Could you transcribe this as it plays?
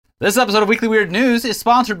This episode of Weekly Weird News is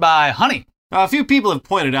sponsored by Honey. A few people have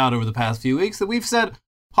pointed out over the past few weeks that we've said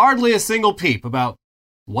hardly a single peep about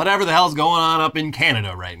whatever the hell's going on up in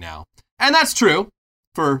Canada right now. And that's true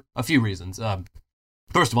for a few reasons.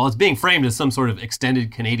 First of all, it's being framed as some sort of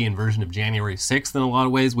extended Canadian version of January 6th in a lot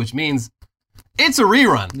of ways, which means it's a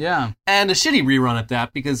rerun. Yeah. And a shitty rerun at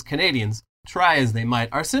that, because Canadians, try as they might,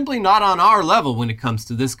 are simply not on our level when it comes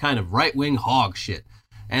to this kind of right-wing hog shit.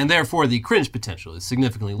 And therefore, the cringe potential is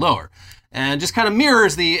significantly lower. And just kind of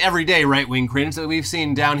mirrors the everyday right-wing cringe that we've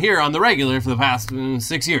seen down here on the regular for the past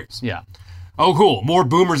 6 years. Yeah. Oh, cool. More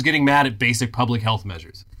boomers getting mad at basic public health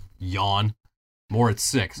measures. Yawn. More at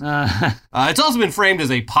 6. It's also been framed as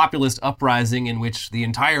a populist uprising in which the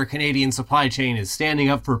entire Canadian supply chain is standing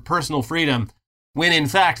up for personal freedom, when in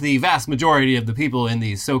fact the vast majority of the people in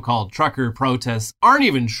these so-called trucker protests aren't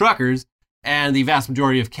even truckers, and the vast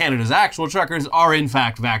majority of Canada's actual truckers are in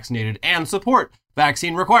fact vaccinated and support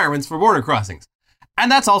vaccine requirements for border crossings.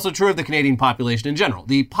 And that's also true of the Canadian population in general.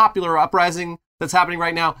 The popular uprising that's happening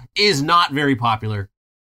right now is not very popular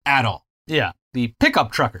at all. Yeah. The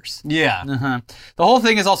pickup truckers. Yeah. The whole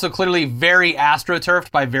thing is also clearly very astroturfed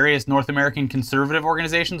by various North American conservative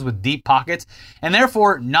organizations with deep pockets, and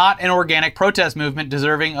therefore not an organic protest movement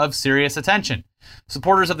deserving of serious attention.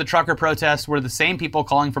 Supporters of the trucker protest were the same people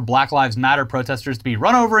calling for Black Lives Matter protesters to be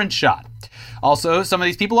run over and shot. Also, some of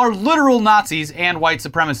these people are literal Nazis and white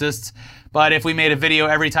supremacists, but if we made a video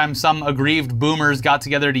every time some aggrieved boomers got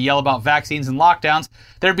together to yell about vaccines and lockdowns,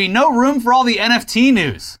 there'd be no room for all the NFT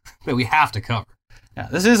news that we have to cover. Yeah,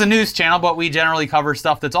 this is a news channel, but we generally cover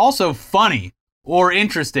stuff that's also funny or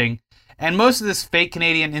interesting, and most of this fake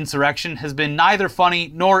Canadian insurrection has been neither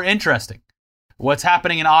funny nor interesting. What's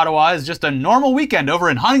happening in Ottawa is just a normal weekend over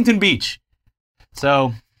in Huntington Beach.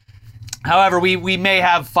 So, however, we may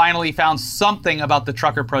have finally found something about the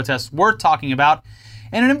trucker protests worth talking about,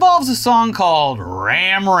 and it involves a song called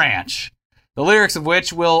Ram Ranch, the lyrics of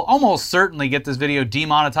which will almost certainly get this video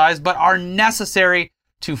demonetized, but are necessary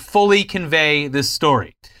to fully convey this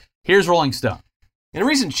story. Here's Rolling Stone. In a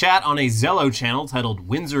recent chat on a Zello channel titled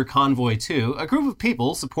Windsor Convoy 2, a group of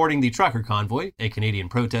people supporting the trucker convoy, a Canadian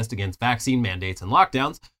protest against vaccine mandates and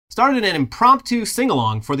lockdowns, started an impromptu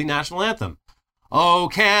sing-along for the national anthem. Oh,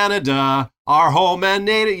 Canada, our home and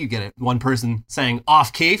native. You get it. One person sang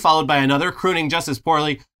off-key, followed by another crooning just as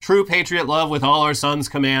poorly, true patriot love with all our sons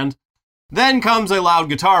command. Then comes a loud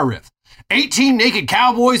guitar riff. 18 naked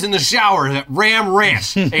cowboys in the shower at Ram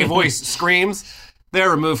Ranch, a voice screams. They're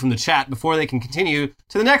removed from the chat before they can continue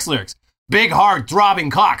to the next lyrics. Big, hard, throbbing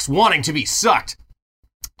cocks wanting to be sucked.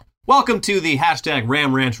 Welcome to the hashtag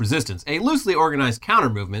Ram Ranch Resistance, a loosely organized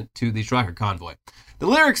counter-movement to the trucker convoy. The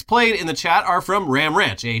lyrics played in the chat are from Ram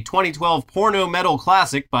Ranch, a 2012 porno metal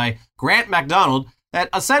classic by Grant MacDonald that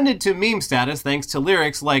ascended to meme status thanks to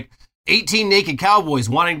lyrics like 18 naked cowboys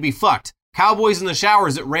wanting to be fucked, cowboys in the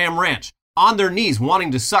showers at Ram Ranch, on their knees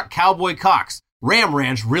wanting to suck cowboy cocks. Ram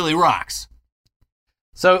Ranch really rocks.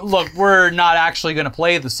 So, look, we're not actually going to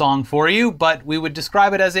play the song for you, but we would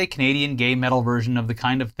describe it as a Canadian gay metal version of the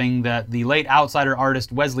kind of thing that the late outsider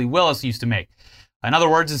artist Wesley Willis used to make. In other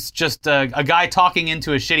words, it's just a guy talking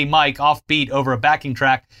into a shitty mic offbeat over a backing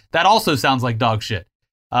track that also sounds like dog shit.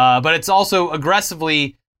 But it's also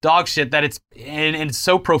aggressively dog shit that and it's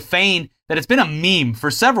so profane that it's been a meme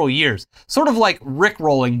for several years. Sort of like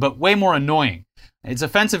rickrolling, but way more annoying. It's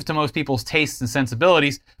offensive to most people's tastes and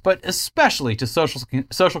sensibilities, but especially to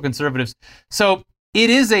social conservatives. So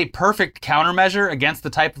it is a perfect countermeasure against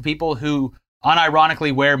the type of people who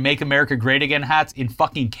unironically wear Make America Great Again hats in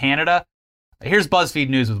fucking Canada. Here's BuzzFeed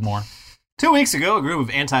News with more. 2 weeks ago, a group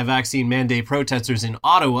of anti-vaccine mandate protesters in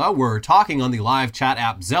Ottawa were talking on the live chat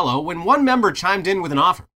app Zello when one member chimed in with an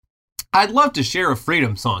offer. I'd love to share a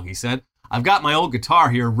freedom song, he said. I've got my old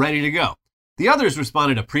guitar here ready to go. The others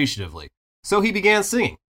responded appreciatively. So he began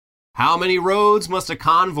singing. How many roads must a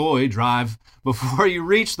convoy drive before you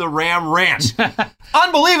reach the Ram Ranch?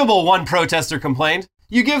 Unbelievable, one protester complained.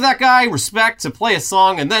 You give that guy respect to play a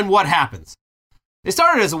song, and then what happens? It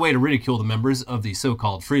started as a way to ridicule the members of the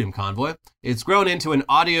so-called Freedom Convoy. It's grown into an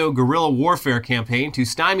audio guerrilla warfare campaign to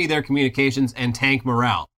stymie their communications and tank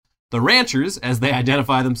morale. The ranchers, as they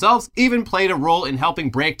identify themselves, even played a role in helping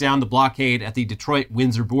break down the blockade at the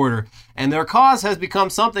Detroit-Windsor border, and their cause has become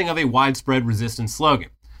something of a widespread resistance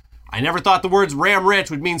slogan. I never thought the words Ram Ranch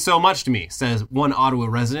would mean so much to me, says one Ottawa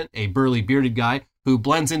resident, a burly bearded guy, who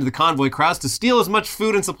blends into the convoy crowds to steal as much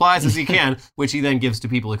food and supplies as he can, which he then gives to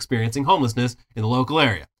people experiencing homelessness in the local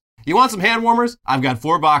area. You want some hand warmers? I've got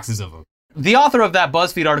 4 boxes of them. The author of that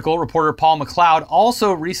BuzzFeed article, reporter Paul McLeod,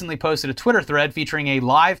 also recently posted a Twitter thread featuring a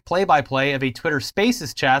live play-by-play of a Twitter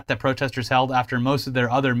Spaces chat that protesters held after most of their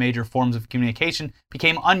other major forms of communication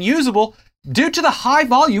became unusable due to the high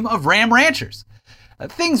volume of Ram Ranchers.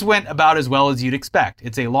 Things went about as well as you'd expect.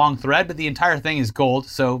 It's a long thread, but the entire thing is gold,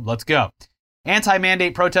 so let's go.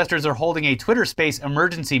 Anti-mandate protesters are holding a Twitter Space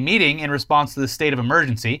emergency meeting in response to the state of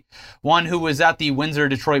emergency. One who was at the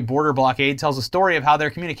Windsor-Detroit border blockade tells a story of how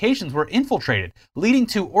their communications were infiltrated, leading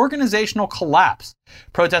to organizational collapse.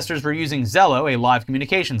 Protesters were using Zello, a live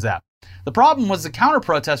communications app. The problem was the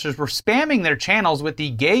counter-protesters were spamming their channels with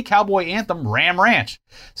the gay cowboy anthem Ram Ranch,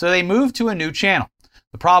 so they moved to a new channel.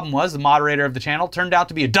 The problem was the moderator of the channel turned out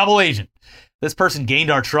to be a double agent. This person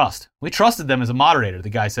gained our trust. We trusted them as a moderator, the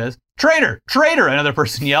guy says. Traitor! Traitor! Another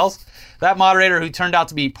person yells. That moderator, who turned out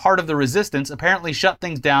to be part of the resistance, apparently shut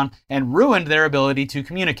things down and ruined their ability to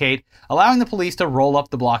communicate, allowing the police to roll up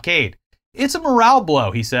the blockade. It's a morale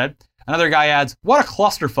blow, he said. Another guy adds, what a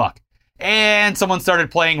clusterfuck. And someone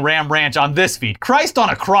started playing Ram Ranch on this feed. Christ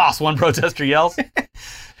on a cross, one protester yells.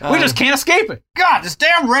 We just can't escape it. God, this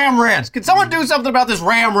damn Ram Ranch. Can someone do something about this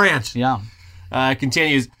Ram Ranch? Yeah.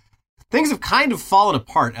 Continues. Things have kind of fallen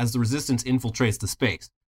apart as the resistance infiltrates the space.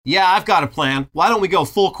 Yeah, I've got a plan. Why don't we go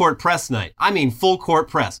full court press night? I mean full court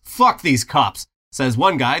press. Fuck these cops, says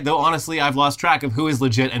one guy, though honestly I've lost track of who is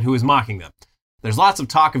legit and who is mocking them. There's lots of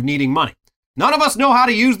talk of needing money. None of us know how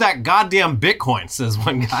to use that goddamn Bitcoin, says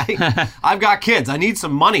one guy. I've got kids. I need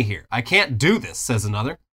some money here. I can't do this, says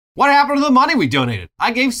another. What happened to the money we donated?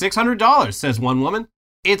 I gave $600, says one woman.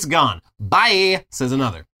 It's gone. Bye, says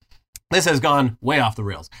another. This has gone way off the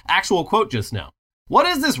rails. Actual quote just now. What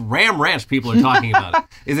is this Ram Ranch people are talking about?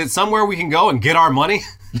 Is it somewhere we can go and get our money?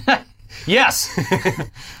 Yes.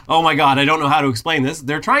 Oh my God, I don't know how to explain this.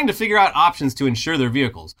 They're trying to figure out options to insure their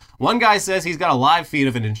vehicles. One guy says he's got a live feed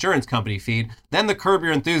of an insurance company feed, then the Curb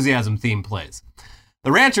Your Enthusiasm theme plays.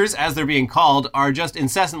 The ranchers, as they're being called, are just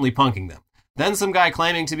incessantly punking them. Then some guy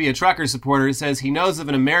claiming to be a trucker supporter says he knows of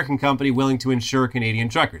an American company willing to insure Canadian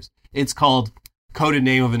truckers. It's called, coded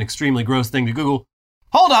name of an extremely gross thing to Google.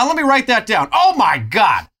 Hold on, let me write that down. Oh my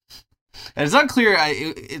God. And it's unclear.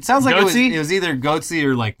 It sounds like it was either Goatsy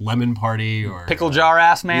or like Lemon Party or Pickle Jar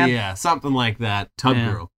Ass Man. Yeah, something like that. Tub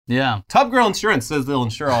Girl. Yeah. Tub Girl Insurance says they'll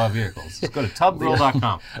insure all our vehicles. Just go to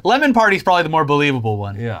tubgirl.com. Lemon Party's probably the more believable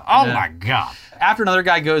one. Yeah. Oh my God. After another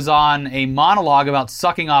guy goes on a monologue about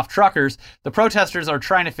sucking off truckers, the protesters are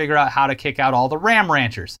trying to figure out how to kick out all the Ram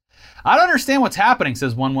Ranchers. I don't understand what's happening,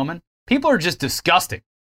 says one woman. People are just disgusting.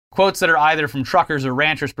 Quotes that are either from truckers or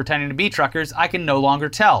ranchers pretending to be truckers, I can no longer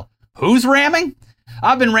tell. Who's ramming?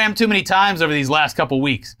 I've been rammed too many times over these last couple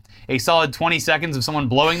weeks. A solid 20 seconds of someone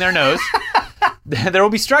blowing their nose. There will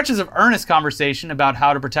be stretches of earnest conversation about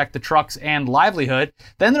how to protect the trucks and livelihood.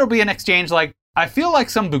 Then there will be an exchange like, I feel like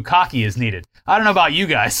some bukkake is needed. I don't know about you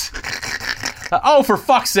guys. Oh, for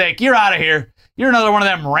fuck's sake, you're out of here. You're another one of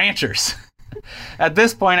them ranchers. At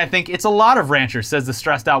this point, I think it's a lot of ranchers, says the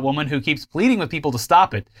stressed out woman who keeps pleading with people to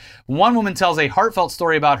stop it. One woman tells a heartfelt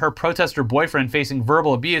story about her protester boyfriend facing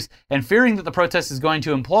verbal abuse and fearing that the protest is going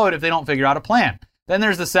to implode if they don't figure out a plan. Then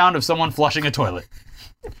there's the sound of someone flushing a toilet.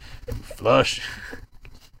 Flush.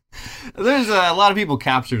 There's a lot of people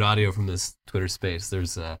captured audio from this Twitter space.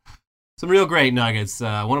 There's some real great nuggets.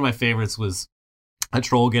 One of my favorites was a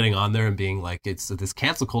troll getting on there and being like, "It's this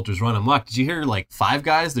cancel culture's run amok. Did you hear like Five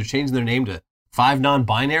Guys? They're changing their name to Five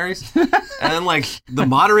Non-Binaries." And then like the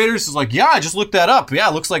moderators is like, "Yeah, I just looked that up. Yeah,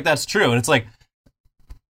 it looks like that's true." And it's like,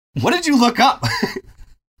 what did you look up?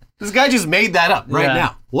 This guy just made that up right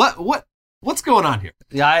now. What's going on here?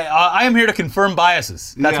 Yeah, I am here to confirm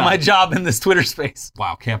biases. That's my job in this Twitter space.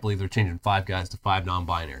 Wow, can't believe they're changing Five Guys to Five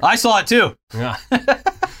Non-Binaries. I saw it too. Yeah.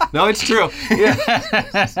 No, it's true.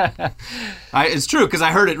 Yeah. It's true because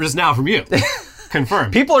I heard it just now from you.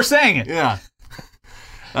 Confirmed. People are saying it. Yeah.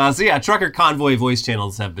 Trucker convoy voice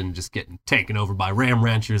channels have been just getting taken over by Ram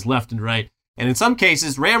Ranchers left and right. And in some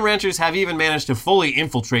cases, Ram Ranchers have even managed to fully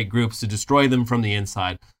infiltrate groups to destroy them from the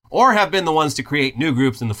inside, or have been the ones to create new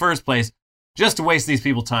groups in the first place, just to waste these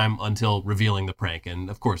people time until revealing the prank and,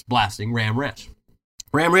 of course, blasting Ram Ranch.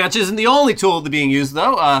 Ram Ranch isn't the only tool being used,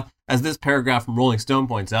 though. As this paragraph from Rolling Stone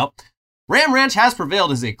points out, Ram Ranch has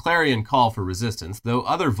prevailed as a clarion call for resistance, though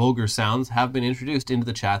other vulgar sounds have been introduced into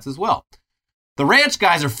the chats as well. The ranch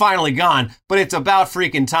guys are finally gone, but it's about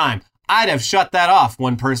freaking time. I'd have shut that off,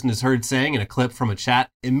 one person is heard saying in a clip from a chat,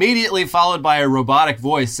 immediately followed by a robotic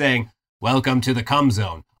voice saying, "Welcome to the cum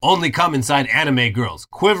zone. Only come inside anime girls.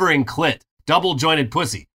 Quivering clit. Double-jointed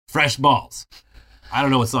pussy. Fresh balls." I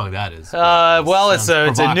don't know what song that is. Well, it's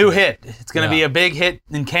a new hit. It's going to be Yeah. a big hit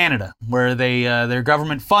in Canada, where their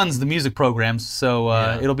government funds the music programs, so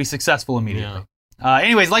it'll be successful immediately.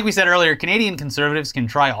 Anyways, like we said earlier, Canadian Conservatives can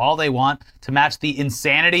try all they want to match the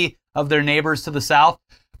insanity of their neighbors to the south,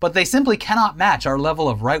 but they simply cannot match our level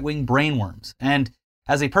of right-wing brainworms. And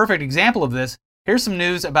as a perfect example of this, here's some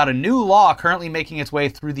news about a new law currently making its way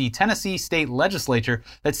through the Tennessee state legislature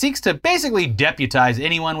that seeks to basically deputize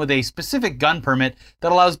anyone with a specific gun permit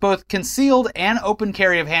that allows both concealed and open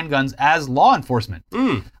carry of handguns as law enforcement.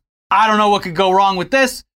 I don't know what could go wrong with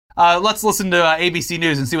this. Let's listen to ABC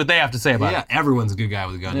News and see what they have to say about it. Yeah, everyone's a good guy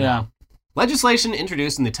with a gun now. Legislation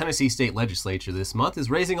introduced in the Tennessee state legislature this month is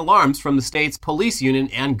raising alarms from the state's police union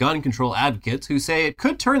and gun control advocates who say it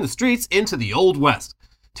could turn the streets into the Old West.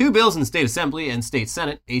 Two bills in the state assembly and state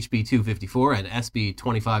senate, HB 254 and SB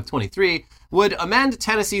 2523, would amend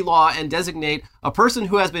Tennessee law and designate a person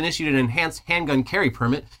who has been issued an enhanced handgun carry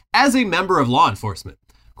permit as a member of law enforcement.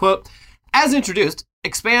 Quote, as introduced,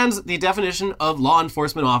 expands the definition of law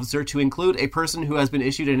enforcement officer to include a person who has been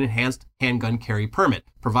issued an enhanced handgun carry permit,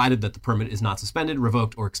 provided that the permit is not suspended,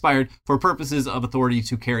 revoked, or expired for purposes of authority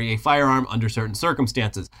to carry a firearm under certain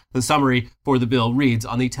circumstances. The summary for the bill reads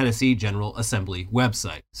on the Tennessee General Assembly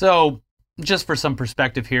website. So, just for some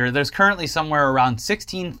perspective here, there's currently somewhere around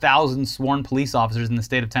 16,000 sworn police officers in the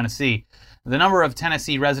state of Tennessee. The number of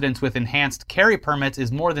Tennessee residents with enhanced carry permits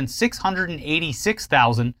is more than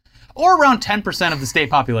 686,000, or around 10% of the state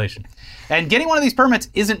population. And getting one of these permits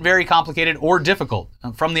isn't very complicated or difficult.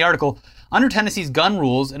 From the article, under Tennessee's gun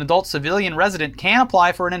rules, an adult civilian resident can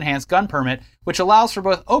apply for an enhanced gun permit, which allows for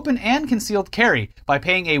both open and concealed carry by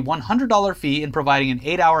paying a $100 fee and providing an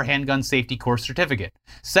 8-hour handgun safety course certificate.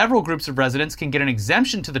 Several groups of residents can get an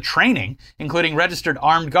exemption to the training, including registered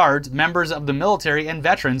armed guards, members of the military, and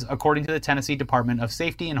veterans, according to the Tennessee Department of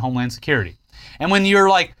Safety and Homeland Security. And when you're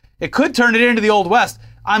like, it could turn it into the Old West,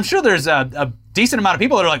 I'm sure there's a decent amount of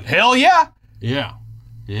people that are like, hell yeah. Yeah.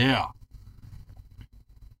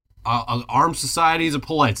 Armed society is a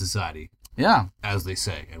polite society. Yeah. As they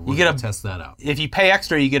say. And we're going to test that out. If you pay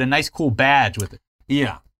extra, you get a nice cool badge with it.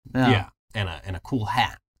 Yeah. And a cool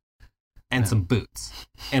hat. And some boots.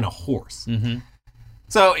 And a horse. Mm-hmm.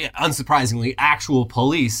 So, unsurprisingly, actual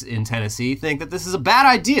police in Tennessee think that this is a bad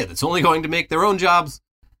idea that's only going to make their own jobs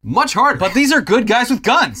much harder. But these are good guys with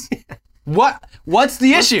guns. What's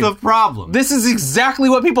the issue? What's the problem? This is exactly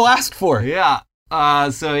what people asked for. Yeah.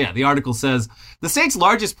 The article says, the state's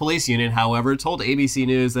largest police union, however, told ABC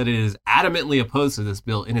News that it is adamantly opposed to this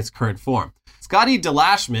bill in its current form. Scotty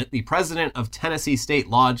DeLashmutt, the president of Tennessee State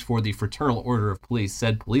Lodge for the Fraternal Order of Police,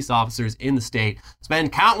 said police officers in the state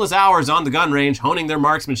spend countless hours on the gun range honing their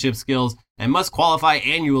marksmanship skills and must qualify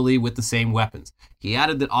annually with the same weapons. He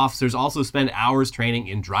added that officers also spend hours training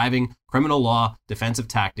in driving, criminal law, defensive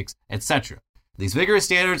tactics, etc. These vigorous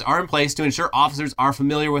standards are in place to ensure officers are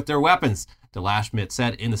familiar with their weapons, DeLashmutt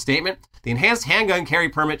said in the statement. The enhanced handgun carry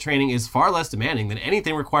permit training is far less demanding than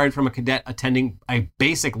anything required from a cadet attending a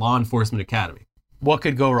basic law enforcement academy. What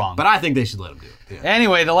could go wrong? But I think they should let them do it. Yeah.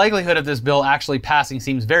 Anyway, the likelihood of this bill actually passing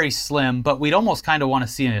seems very slim, but we'd almost kind of want to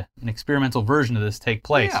see an experimental version of this take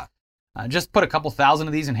place. Yeah. Just put a couple thousand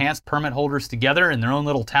of these enhanced permit holders together in their own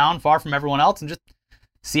little town far from everyone else and just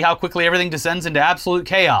see how quickly everything descends into absolute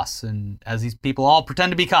chaos, and as these people all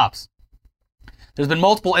pretend to be cops. There's been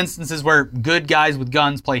multiple instances where good guys with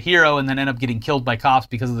guns play hero and then end up getting killed by cops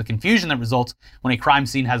because of the confusion that results when a crime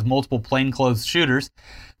scene has multiple plainclothes shooters.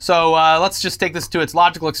 So let's just take this to its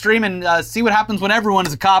logical extreme and see what happens when everyone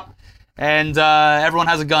is a cop and everyone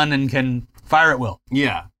has a gun and can fire at will.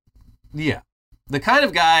 Yeah. The kind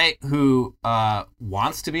of guy who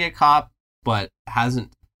wants to be a cop but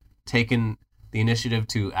hasn't taken the initiative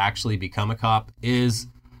to actually become a cop is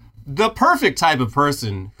the perfect type of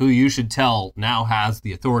person who you should tell now has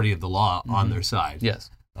the authority of the law on their side. Yes.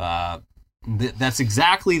 That's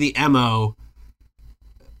exactly the MO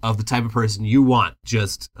of the type of person you want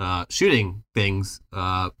just shooting things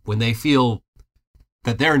when they feel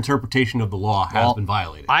that their interpretation of the law has been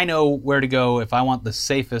violated. I know where to go if I want the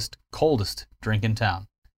safest, coldest drink in town.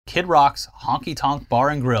 Kid Rock's Honky Tonk Bar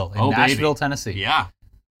and Grill in Nashville, Tennessee. Yeah.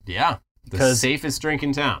 The safest drink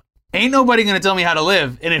in town. Ain't nobody going to tell me how to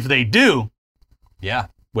live, and if they do, yeah,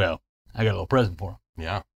 well, I got a little present for them.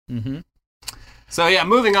 Yeah. Mm-hmm. So,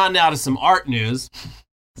 moving on now to some art news,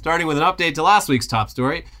 starting with an update to last week's top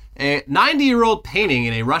story. A 90-year-old painting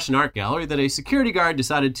in a Russian art gallery that a security guard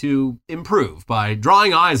decided to improve by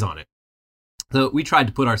drawing eyes on it. So we tried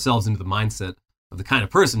to put ourselves into the mindset of the kind of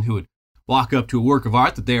person who would walk up to a work of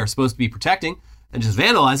art that they are supposed to be protecting and just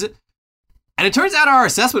vandalize it. And it turns out our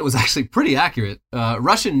assessment was actually pretty accurate.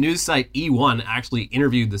 Russian news site E1 actually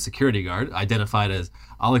interviewed the security guard, identified as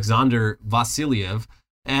Alexander Vasilyev,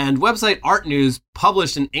 and website Art News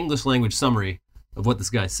published an English language summary of what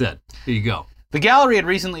this guy said. Here you go. The gallery had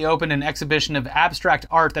recently opened an exhibition of abstract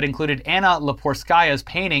art that included Anna Leporskaya's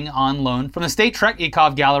painting on loan from the State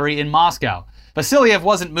Tretyakov Gallery in Moscow. Vasilyev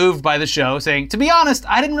wasn't moved by the show, saying, "To be honest,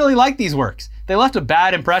 I didn't really like these works. They left a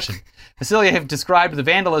bad impression." Vasilyev described the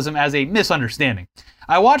vandalism as a misunderstanding.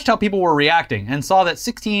 "I watched how people were reacting and saw that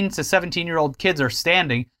 16 to 17-year-old kids are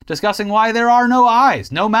standing, discussing why there are no eyes,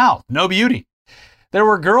 no mouth, no beauty. There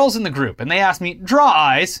were girls in the group, and they asked me, 'Draw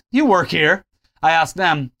eyes, you work here.' I asked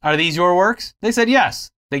them, 'Are these your works?' They said yes.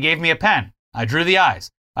 They gave me a pen. I drew the eyes.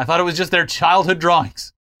 I thought it was just their childhood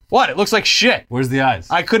drawings. What? It looks like shit. Where's the eyes?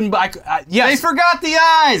 Yes. They forgot the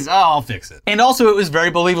eyes! Oh, I'll fix it. And also, it was very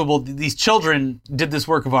believable that these children did this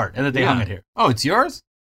work of art and that they hung it here. Oh, it's yours?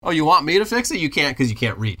 Oh, you want me to fix it? You can't because you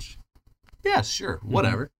can't reach. Yeah, sure.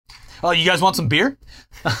 Whatever. Oh, you guys want some beer?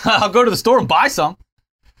 I'll go to the store and buy some.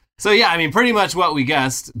 So yeah, I mean, pretty much what we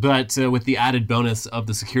guessed, but with the added bonus of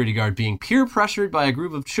the security guard being peer pressured by a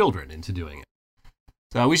group of children into doing it.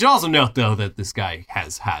 So we should also note, though, that this guy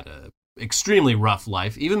has had a extremely rough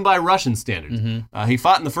life, even by Russian standards. He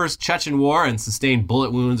fought in the First Chechen War and sustained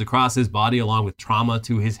bullet wounds across his body, along with trauma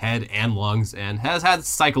to his head and lungs, and has had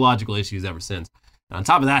psychological issues ever since. And on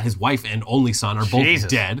top of that, his wife and only son are both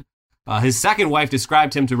dead. His second wife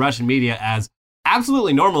described him to Russian media as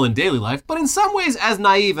absolutely normal in daily life, but in some ways as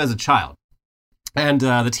naive as a child. And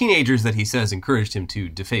the teenagers that he says encouraged him to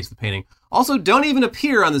deface the painting also don't even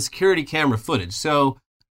appear on the security camera footage, so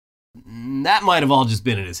that might have all just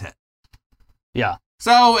been in his head. Yeah.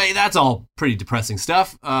 So hey, that's all pretty depressing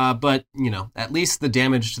stuff, but, you know, at least the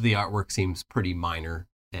damage to the artwork seems pretty minor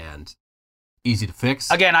and easy to fix.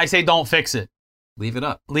 Again, I say don't fix it. Leave it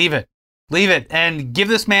up. Leave it. Leave it. And give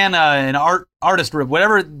this man an artist ribbon,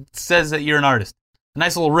 whatever says that you're an artist. A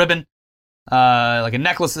nice little ribbon, like a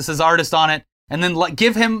necklace that says artist on it, and then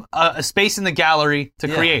give him a space in the gallery to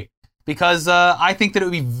create. Because I think that it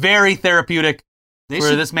would be very therapeutic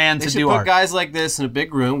for this man to do art. They should put guys like this in a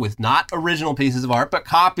big room with not original pieces of art, but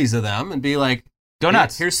copies of them, and be like, go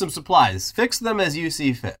nuts. Here's some supplies. Fix them as you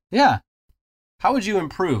see fit. Yeah. How would you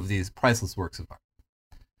improve these priceless works of art?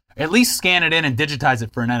 At least scan it in and digitize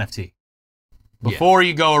it for an NFT before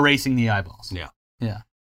you go erasing the eyeballs. Yeah. Yeah.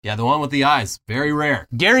 Yeah, the one with the eyes. Very rare.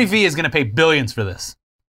 Gary Vee is going to pay billions for this.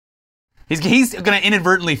 He's going to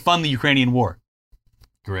inadvertently fund the Ukrainian war.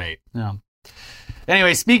 Great. Yeah.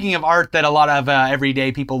 Anyway, speaking of art that a lot of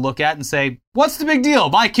everyday people look at and say, what's the big deal?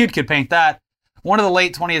 My kid could paint that. One of the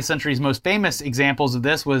late 20th century's most famous examples of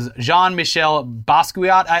this was Jean-Michel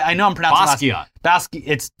Basquiat. I know I'm pronouncing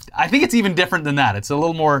Basquiat. I think it's even different than that. It's a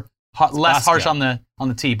little more less harsh on the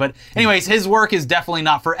T. But anyways, his work is definitely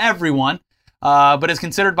not for everyone, but is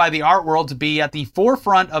considered by the art world to be at the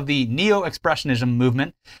forefront of the neo-expressionism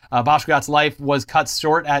movement. Basquiat's life was cut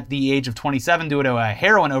short at the age of 27 due to a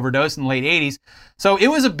heroin overdose in the late 80s. So it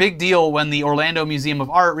was a big deal when the Orlando Museum of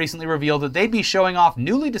Art recently revealed that they'd be showing off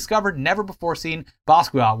newly discovered, never-before-seen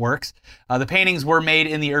Basquiat works. The paintings were made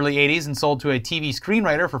in the early 80s and sold to a TV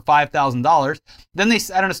screenwriter for $5,000. Then they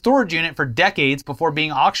sat in a storage unit for decades before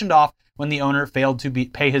being auctioned off when the owner failed to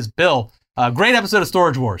pay his bill. Great episode of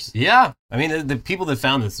Storage Wars. Yeah. I mean, the people that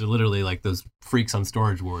found this are literally like those freaks on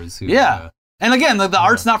Storage Wars. Who, and again, the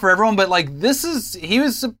art's not for everyone, but like he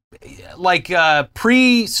was like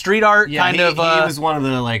pre-street art kind of. He was one of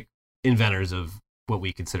the like inventors of what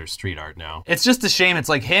we consider street art now. It's just a shame. It's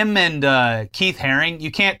like him and Keith Haring.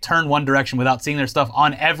 You can't turn one direction without seeing their stuff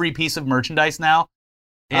on every piece of merchandise now.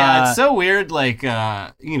 Yeah, it's so weird, like,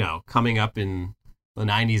 coming up in the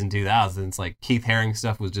 90s and 2000s, like Keith Haring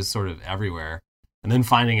stuff was just sort of everywhere. And then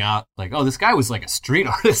finding out, like, oh, this guy was like a street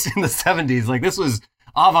artist in the 70s. Like, this was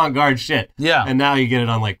avant-garde shit. Yeah. And now you get it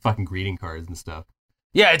on, like, fucking greeting cards and stuff.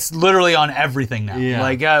 Yeah, it's literally on everything now. Yeah.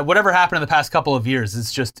 Like, whatever happened in the past couple of years,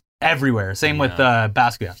 it's just everywhere. Same with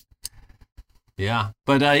Basquiat. Yeah.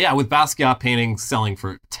 But, with Basquiat paintings selling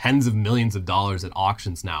for tens of millions of dollars at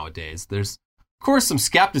auctions nowadays, there's, of course, some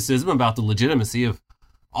skepticism about the legitimacy of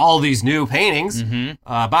all these new paintings.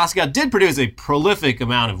 Basquiat did produce a prolific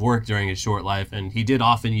amount of work during his short life, and he did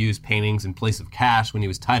often use paintings in place of cash when he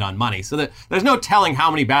was tight on money. So there's no telling how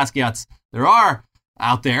many Basquiats there are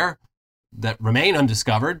out there that remain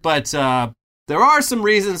undiscovered, but there are some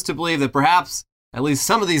reasons to believe that perhaps at least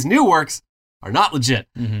some of these new works are not legit.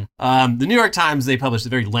 The New York Times, they published a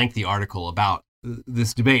very lengthy article about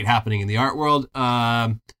this debate happening in the art world.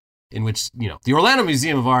 in which, the Orlando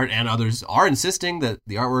Museum of Art and others are insisting that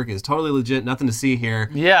the artwork is totally legit, nothing to see here.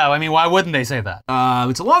 Yeah, I mean, why wouldn't they say that?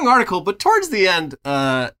 It's a long article, but towards the end,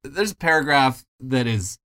 there's a paragraph that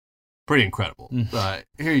is pretty incredible.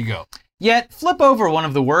 Here you go. Yet, flip over one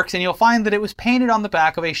of the works and you'll find that it was painted on the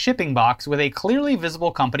back of a shipping box with a clearly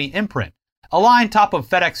visible company imprint, a line top of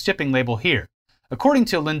FedEx shipping label here. According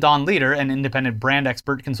to Lyndon Leader, an independent brand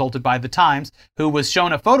expert consulted by The Times, who was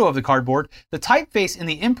shown a photo of the cardboard, the typeface in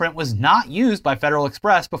the imprint was not used by Federal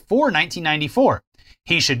Express before 1994.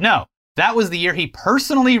 He should know. That was the year he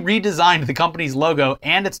personally redesigned the company's logo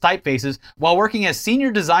and its typefaces while working as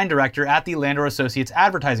senior design director at the Landor Associates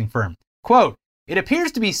advertising firm. Quote, "It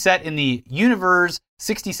appears to be set in the Univers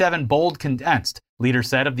 67 bold condensed," Leader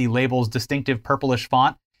said of the label's distinctive purplish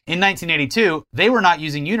font. In 1982, they were not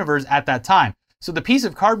using Univers at that time, so the piece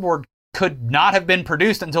of cardboard could not have been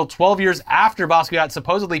produced until 12 years after Basquiat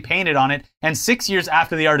supposedly painted on it and 6 years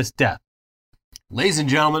after the artist's death. Ladies and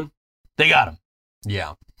gentlemen, they got him.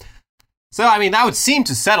 Yeah. So, I mean, that would seem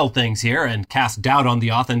to settle things here and cast doubt on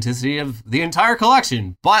the authenticity of the entire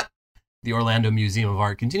collection, but the Orlando Museum of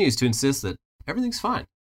Art continues to insist that everything's fine.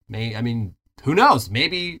 Who knows?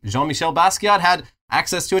 Maybe Jean-Michel Basquiat had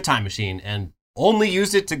access to a time machine and only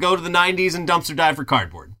used it to go to the 90s and dumpster dive for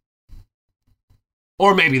cardboard.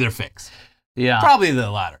 Or maybe they're fakes. Yeah. Probably the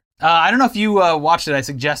latter. I don't know if you watched it. I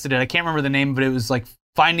suggested it. I can't remember the name, but it was like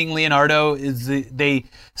Finding Leonardo. They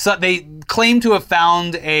claim to have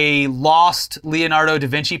found a lost Leonardo da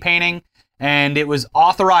Vinci painting, and it was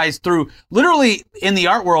authorized through, literally in the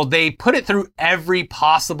art world, they put it through every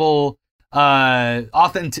possible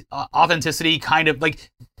authenticity kind of, like,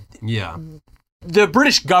 yeah. The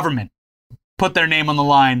British government put their name on the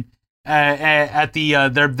line at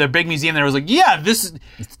their big museum. There was like, yeah, this is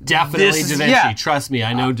definitely Da Vinci. Yeah. Trust me,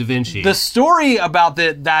 I know Da Vinci. The story about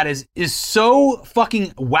that is so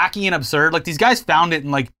fucking wacky and absurd. Like, these guys found it in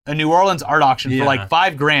like a New Orleans art auction for like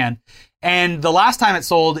 $5,000, and the last time it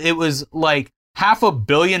sold, it was like $500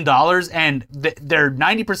 million, and they're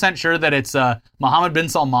 90% sure that it's Mohammed bin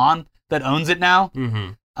Salman that owns it now.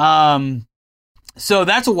 Mm-hmm. So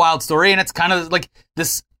that's a wild story, and it's kind of like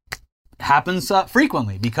this happens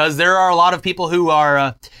frequently because there are a lot of people who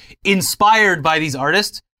are inspired by these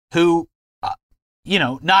artists who,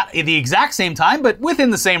 not at the exact same time, but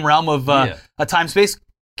within the same realm of a time space,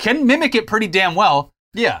 can mimic it pretty damn well.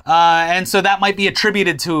 Yeah. And so that might be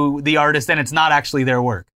attributed to the artist, and it's not actually their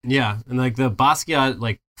work. Yeah, and like the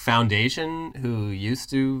Basquiat foundation, who used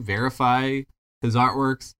to verify his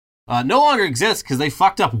artworks, no longer exists because they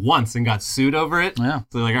fucked up once and got sued over it. Yeah.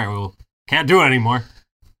 So they're like, all right, well, can't do it anymore.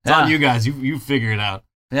 It's on you guys. You figure it out.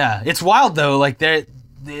 Yeah, it's wild though. Like the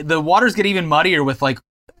waters get even muddier with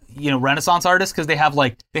Renaissance artists because they have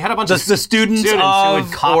they had a bunch of the students who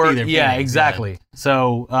would copy their paintings. Exactly. Yeah.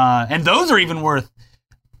 So and those are even worth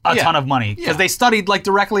a ton of money because they studied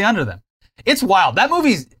directly under them. It's wild. That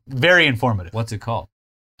movie's very informative. What's it called?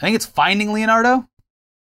 I think it's Finding Leonardo.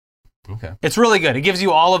 Okay. It's really good. It gives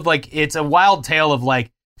you all of it's a wild tale of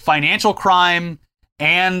financial crime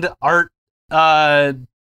and art.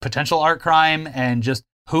 Potential art crime and just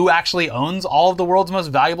who actually owns all of the world's most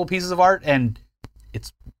valuable pieces of art, and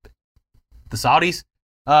it's the Saudis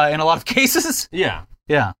in a lot of cases. Yeah.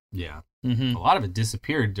 Mm-hmm. A lot of it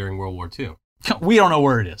disappeared during World War II. We don't know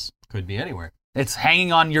where it is. Could be anywhere. It's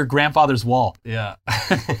hanging on your grandfather's wall. Yeah.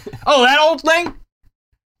 Oh, that old thing?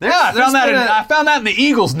 I found that in the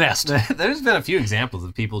eagle's nest. There's been a few examples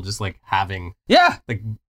of people just having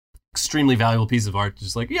extremely valuable piece of art,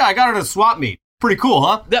 just I got it at a swap meet. Pretty cool,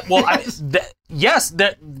 huh? Yes,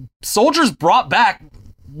 that soldiers brought back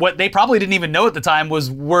what they probably didn't even know at the time was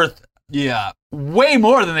worth way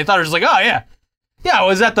more than they thought. It was I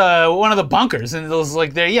was at one of the bunkers, and it was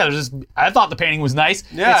I thought the painting was nice.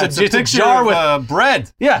 Yeah, it's a jar with bread.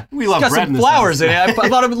 Yeah, we love bread. Got some flowers in it. I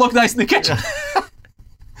thought it would look nice in the kitchen.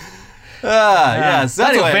 So that's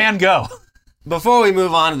anyway, a Van Gogh. Before we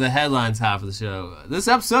move on to the headlines half of the show, this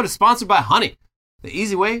episode is sponsored by Honey, the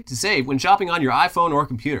easy way to save when shopping on your iPhone or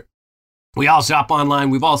computer. We all shop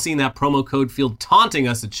online. We've all seen that promo code field taunting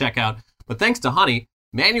us at checkout. But thanks to Honey,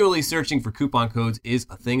 manually searching for coupon codes is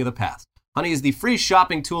a thing of the past. Honey is the free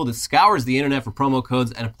shopping tool that scours the internet for promo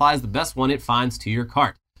codes and applies the best one it finds to your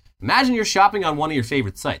cart. Imagine you're shopping on one of your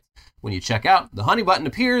favorite sites. When you check out, the Honey button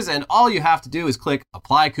appears and all you have to do is click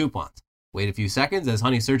Apply Coupons. Wait a few seconds as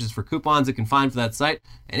Honey searches for coupons it can find for that site,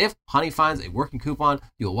 and if Honey finds a working coupon,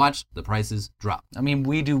 you'll watch the prices drop. I mean,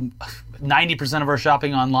 we do 90% of our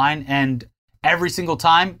shopping online, and every single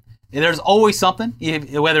time, there's always something,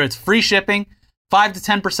 whether it's free shipping, 5 to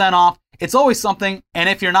 10% off, it's always something, and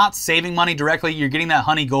if you're not saving money directly, you're getting that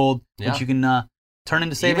Honey Gold, which you can turn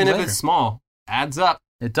into savings Even if later. it's small, adds up.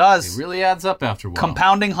 It does. It really adds up after a while.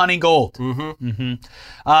 Compounding honey gold. Mm-hmm.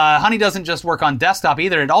 Honey doesn't just work on desktop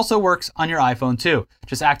either. It also works on your iPhone too.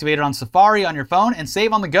 Just activate it on Safari on your phone and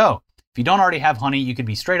save on the go. If you don't already have Honey, you could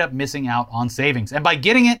be straight up missing out on savings. And by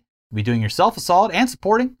getting it, you'll be doing yourself a solid and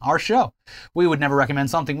supporting our show. We would never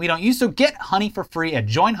recommend something we don't use, so get Honey for free at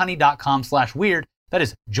joinhoney.com/weird. That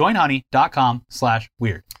is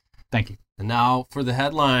joinhoney.com/weird. Thank you. And now for the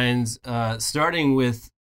headlines, starting with...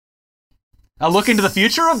 A look into the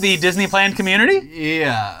future of the Disneyland community?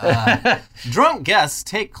 Yeah. Drunk guests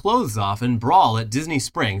take clothes off and brawl at Disney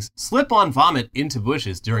Springs, slip on vomit into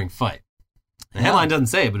bushes during fight. The headline doesn't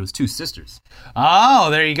say it, but it was two sisters.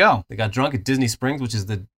 Oh, there you go. They got drunk at Disney Springs, which is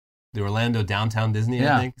the Orlando downtown Disney,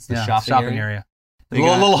 I think. It's the shopping area. A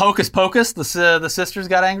little hocus pocus. The sisters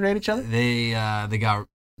got angry at each other? They got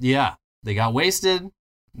wasted.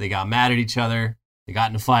 They got mad at each other. They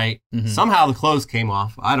got in a fight. Mm-hmm. Somehow the clothes came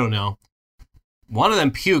off. I don't know. One of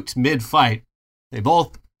them puked mid-fight. They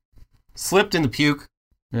both slipped in the puke.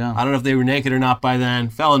 Yeah. I don't know if they were naked or not by then.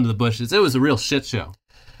 Fell into the bushes. It was a real shit show.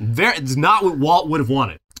 It's not what Walt would have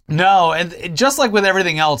wanted. No, and just like with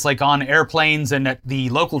everything else, like on airplanes and at the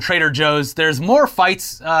local Trader Joe's, there's more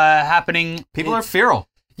fights happening. People are feral.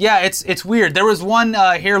 Yeah, it's weird. There was one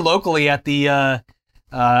here locally at the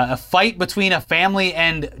a fight between a family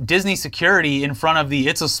and Disney security in front of the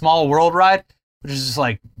It's a Small World ride, which is just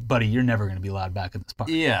like, buddy, you're never going to be allowed back at this park.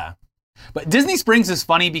 Yeah. But Disney Springs is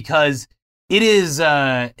funny because it is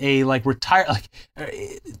there's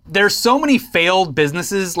so many failed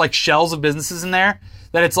businesses, like shells of businesses in there,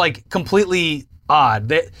 that it's like completely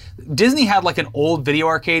odd. Disney had like an old video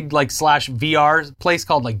arcade like / VR place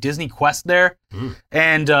called like Disney Quest there,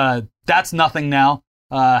 and that's nothing now.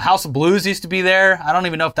 House of Blues used to be there. I don't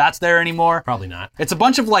even know if that's there anymore. Probably not. It's a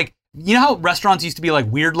bunch of like, you know how restaurants used to be like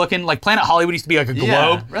weird looking? Like Planet Hollywood used to be like a globe.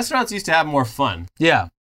 Yeah. Restaurants used to have more fun. Yeah.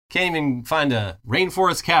 Can't even find a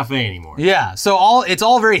Rainforest Cafe anymore. Yeah. So it's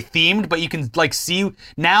all very themed, but you can like see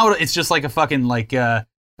now it's just like a fucking like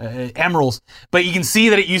emeralds. But you can see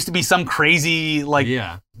that it used to be some crazy like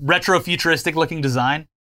retro futuristic looking design.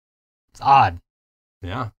 It's odd.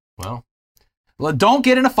 Yeah. Well, don't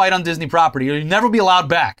get in a fight on Disney property. You'll never be allowed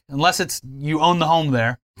back unless it's you own the home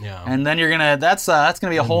there. Yeah. And then you're gonna that's gonna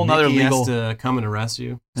be a whole nother legal. Has to come and arrest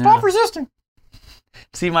you. Stop resisting.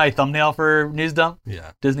 See my thumbnail for News Dump?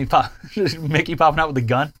 Yeah. Mickey popping out with a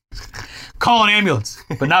gun. Call an ambulance,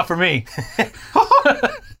 but not for me.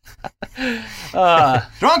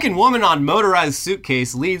 Drunken woman on motorized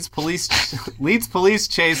suitcase leads police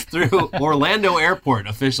chase through Orlando airport,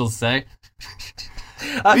 officials say.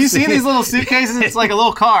 Have you seen these little suitcases? It's like a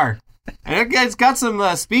little car. And it's got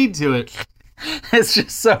some speed to it. It's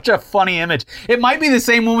just such a funny image. It might be the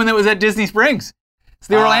same woman that was at Disney Springs. It's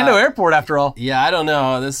the Orlando airport, after all. Yeah, I don't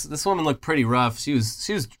know. This woman looked pretty rough. She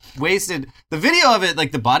was wasted. The video of it,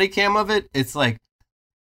 like the body cam of it, it's like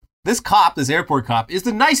this airport cop, is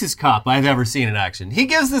the nicest cop I've ever seen in action. He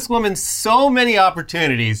gives this woman so many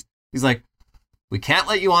opportunities. He's like, we can't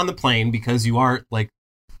let you on the plane because you are like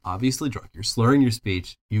obviously drunk. You're slurring your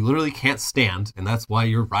speech. You literally can't stand, and that's why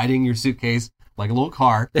you're riding your suitcase like a little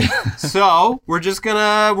car. So we're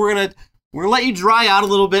gonna let you dry out a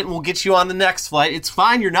little bit, and we'll get you on the next flight. It's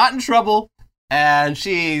fine. You're not in trouble. And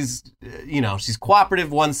she's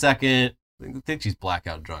cooperative 1 second. I think she's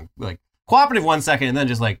blackout drunk. Like cooperative 1 second, and then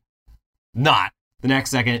just like not the next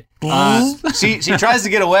second. She tries to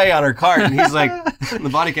get away on her cart, and he's like, the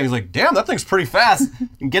body cam. He's like, damn, that thing's pretty fast.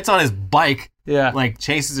 And gets on his bike. Yeah. Like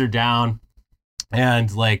chases her down, and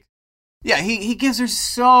like, yeah, he gives her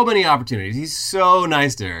so many opportunities. He's so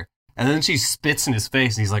nice to her. And then she spits in his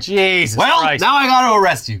face, and he's like, Jesus Christ. Now I gotta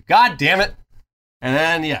arrest you. God damn it. And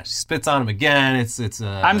then, yeah, she spits on him again.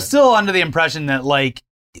 I'm still under the impression that, like,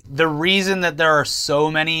 the reason that there are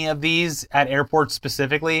so many of these at airports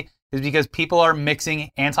specifically is because people are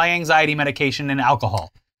mixing anti-anxiety medication and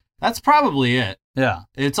alcohol. That's probably it. Yeah.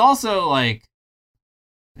 It's also, like,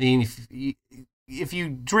 I mean, if you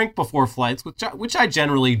drink before flights, which I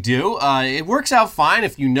generally do, it works out fine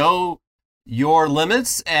if you know your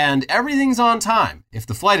limits and everything's on time. If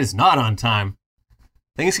the flight is not on time,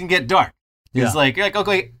 things can get dark. It's like,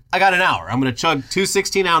 okay, I got an hour. I'm going to chug 2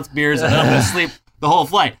 16-ounce beers and then I'm going to sleep the whole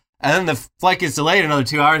flight. And then the flight gets delayed another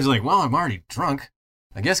 2 hours. You're like, well, I'm already drunk.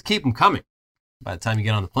 I guess keep them coming. By the time you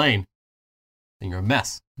get on the plane, then you're a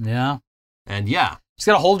mess. Yeah. And yeah. Just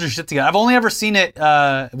got to hold your shit together. I've only ever seen it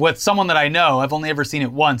with someone that I know. I've only ever seen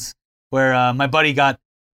it once where my buddy got,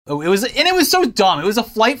 it was so dumb. It was a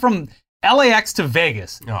flight from LAX to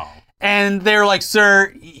Vegas. Oh. And they're like,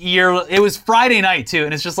 sir, it was Friday night too.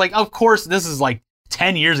 And it's just like, of course, this is like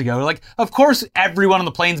 10 years ago. Like, of course, everyone on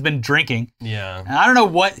the plane's been drinking. Yeah. And I don't know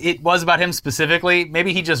what it was about him specifically.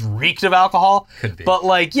 Maybe he just reeked of alcohol. Could be. But,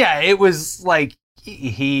 like, yeah, it was like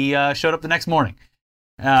he showed up the next morning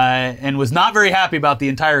and was not very happy about the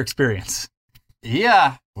entire experience.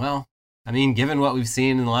 Yeah. Well, I mean, given what we've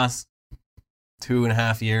seen in the last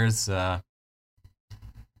 2.5 years,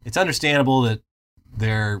 it's understandable that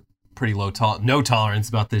they're pretty no tolerance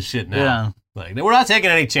about this shit now. Yeah. Like, we're not taking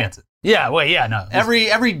any chances. Yeah, well, yeah, no.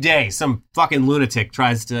 Every day, some fucking lunatic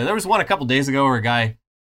tries to. There was one a couple days ago where a guy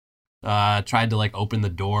tried to like open the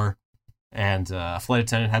door, and a flight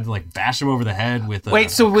attendant had to like bash him over the head with a Wait,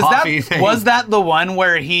 so was coffee thing. that the one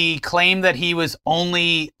where he claimed that he was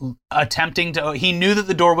only attempting to? He knew that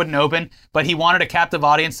the door wouldn't open, but he wanted a captive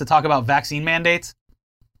audience to talk about vaccine mandates.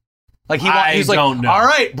 Like he's like, don't know. All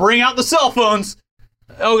right, bring out the cell phones.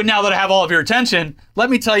 Oh, now that I have all of your attention, let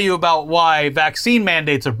me tell you about why vaccine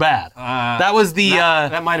mandates are bad. That was the...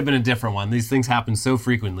 that might have been a different one. These things happen so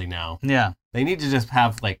frequently now. Yeah. They need to just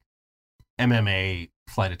have, like, MMA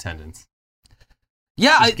flight attendants.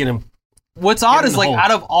 Yeah. Just get them... What's odd is, like, hole.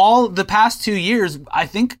 out of all the past 2 years, I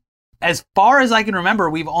think, as far as I can remember,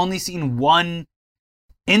 we've only seen one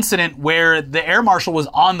incident where the air marshal was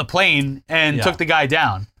on the plane and took the guy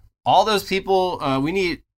down. All those people, we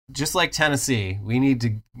need... Just like Tennessee, we need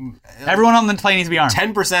to... Everyone on the plane needs to be armed.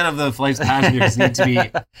 10% of the flight's passengers need to be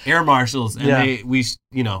air marshals,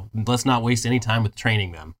 and let's not waste any time with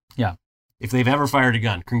training them. Yeah. If they've ever fired a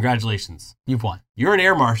gun, congratulations. You've won. You're an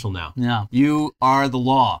air marshal now. Yeah. You are the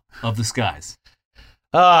law of the skies.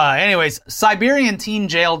 Anyways, Siberian teen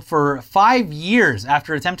jailed for 5 years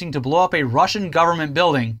after attempting to blow up a Russian government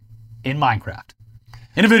building in Minecraft.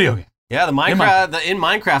 In a video game. Yeah, the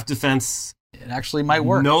Minecraft defense... It actually might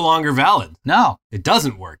work. No longer valid. No. It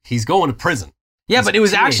doesn't work. He's going to prison. Yeah, He's but it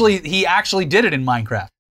was teenager. he actually did it in Minecraft.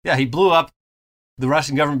 Yeah, he blew up the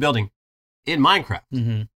Russian government building in Minecraft.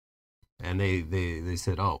 Mm-hmm. And they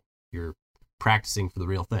said, oh, you're practicing for the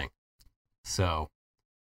real thing. So,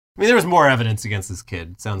 I mean, there was more evidence against this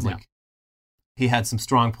kid. It sounds like he had some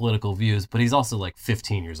strong political views, but he's also like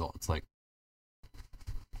 15 years old. It's like,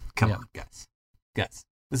 come on, guys. Guys,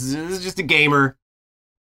 this is just a gamer.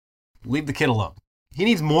 Leave the kid alone. He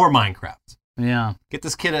needs more Minecraft. Yeah. Get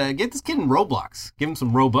this kid in Roblox. Give him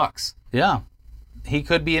some Robux. Yeah. He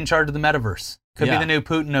could be in charge of the metaverse. Could be the new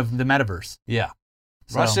Putin of the metaverse. Yeah.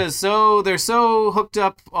 So. Russia's they're so hooked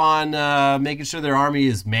up on making sure their army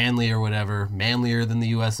is manly or whatever, manlier than the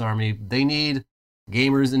US Army. They need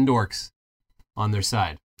gamers and dorks on their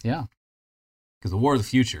side. Yeah. Because the war of the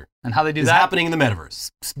future and how they do is that happening in the metaverse.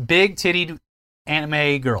 Big tittied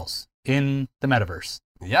anime girls in the metaverse.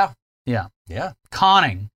 Yeah. Yeah. Yeah.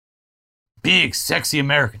 Conning. Big, sexy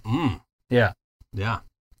American. Yeah. Yeah.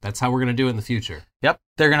 That's how we're going to do it in the future. Yep.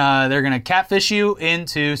 They're gonna catfish you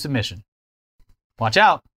into submission. Watch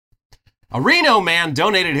out. A Reno man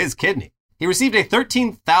donated his kidney. He received a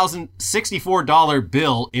 $13,064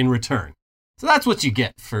 bill in return. So that's what you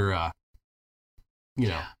get for,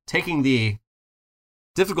 taking the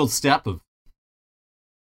difficult step of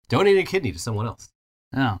donating a kidney to someone else.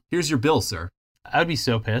 Oh. Here's your bill, sir. I would be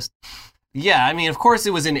so pissed. Yeah, I mean, of course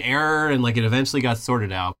it was an error and like it eventually got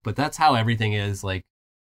sorted out, but that's how everything is. Like,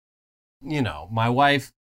 my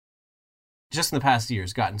wife, just in the past year,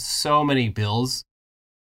 has gotten so many bills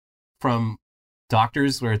from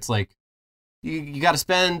doctors where it's like, you got to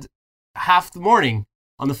spend half the morning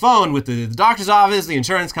on the phone with the doctor's office, the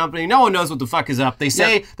insurance company. No one knows what the fuck is up. They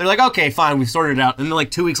say, They're like, okay, fine, we've sorted it out. And then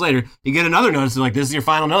like 2 weeks later, you get another notice. They're like, this is your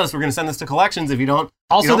final notice. We're going to send this to collections if you don't.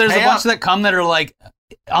 Also, there's a bunch that come that are like,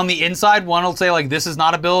 on the inside, one will say like, this is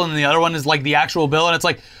not a bill. And the other one is like the actual bill. And it's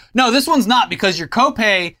like, no, this one's not because your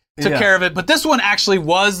copay took care of it. But this one actually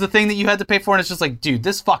was the thing that you had to pay for. And it's just like, dude,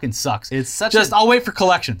 this fucking sucks. I'll wait for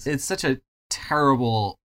collections. It's such a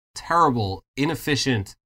terrible, terrible,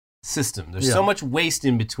 inefficient system. There's so much waste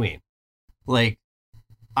in between. Like,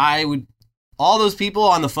 all those people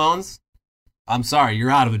on the phones, I'm sorry,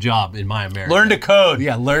 you're out of a job in my America. Learn to code.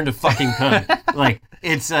 Yeah, learn to fucking code. Like,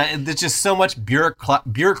 it's just so much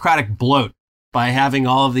bureaucratic bloat by having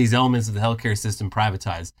all of these elements of the healthcare system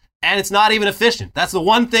privatized. And it's not even efficient. That's the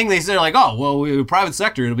one thing they say, like, oh, well, we're private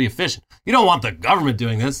sector, it'll be efficient. You don't want the government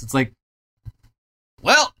doing this. It's like,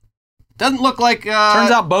 well, doesn't look like...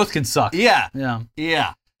 Turns out both can suck. Yeah. Yeah.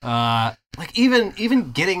 Yeah. Like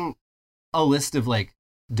even getting a list of like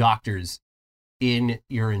doctors in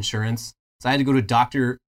your insurance. So I had to go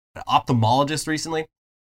to an ophthalmologist recently.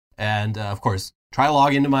 And of course, try to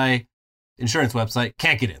log into my insurance website.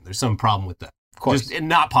 Can't get in. There's some problem with that. Of course. Just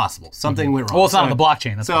not possible. Something went wrong. Well, it's not on the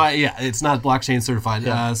blockchain. That's So yeah, it's not blockchain certified.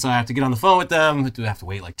 Yeah. So I have to get on the phone with them. Do have to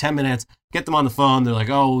wait like 10 minutes. Get them on the phone. They're like,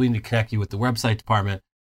 oh, we need to connect you with the website department.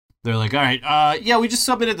 They're like, all right, yeah, we just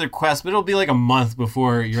submitted the request, but it'll be like a month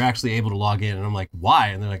before you're actually able to log in. And I'm like, why?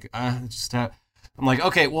 And they're like, I'm like,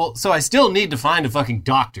 okay, well, so I still need to find a fucking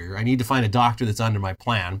doctor. I need to find a doctor that's under my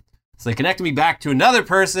plan. So they connected me back to another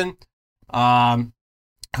person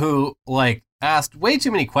who like asked way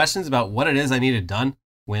too many questions about what it is I needed done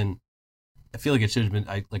when I feel like it should have been,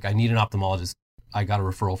 I need an ophthalmologist. I got a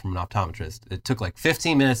referral from an optometrist. It took like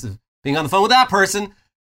 15 minutes of being on the phone with that person.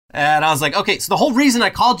 And I was like, okay, so the whole reason I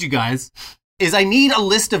called you guys is I need a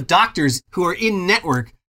list of doctors who are in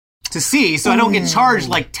network to see so I don't get charged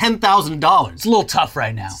like $10,000. It's a little tough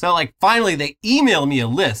right now. So like finally they email me a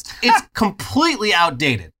list. It's completely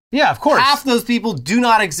outdated. Yeah, of course. Half those people do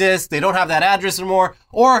not exist. They don't have that address anymore,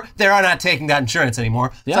 or they're not taking that insurance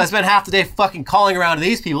anymore. Yeah. So I spent half the day fucking calling around to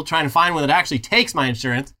these people trying to find one that actually takes my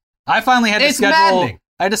insurance. I finally had to It's schedule. maddening.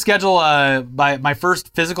 I had to schedule my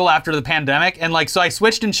first physical after the pandemic, and like so I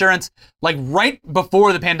switched insurance like right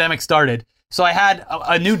before the pandemic started. So I had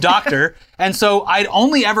a new doctor, and so I'd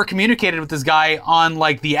only ever communicated with this guy on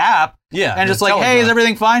like the app, Yeah, and just the like, hey, is Telegram.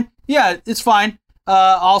 everything fine? Yeah, it's fine.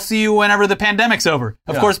 I'll see you whenever the pandemic's over.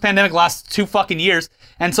 Of course, the pandemic lasts 2 fucking years,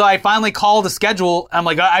 and so I finally called the schedule. I'm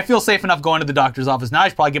like, I feel safe enough going to the doctor's office now. I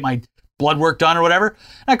should probably get my blood work done or whatever.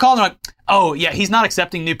 And I called him like, oh yeah, he's not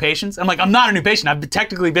accepting new patients. I'm like, I'm not a new patient. I've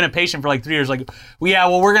technically been a patient for like 3 years. Like, well, yeah,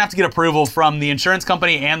 well, we're gonna have to get approval from the insurance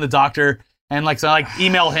company and the doctor. And like, so I like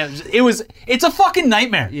email him. It's a fucking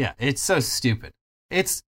nightmare. Yeah, it's so stupid.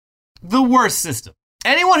 It's the worst system.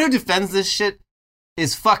 Anyone who defends this shit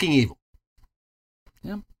is fucking evil.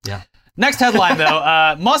 Yeah. Next headline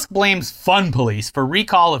though, Musk blames Fun Police for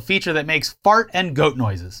recall of feature that makes fart and goat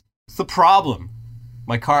noises. It's the problem.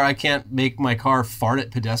 I can't make my car fart at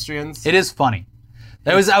pedestrians. It is funny.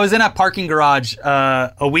 I was in a parking garage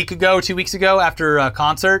a week ago, 2 weeks ago after a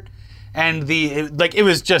concert, and it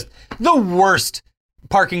was just the worst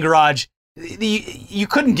parking garage. You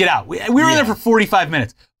couldn't get out. We were there for 45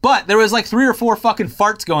 minutes, but there was like 3 or 4 fucking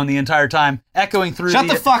farts going the entire time, echoing through. Shut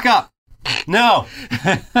the fuck up. No.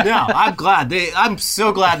 I'm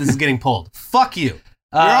so glad this is getting pulled. Fuck you.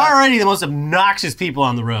 You're already the most obnoxious people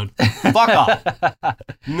on the road. Fuck off.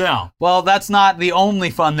 No. Well, that's not the only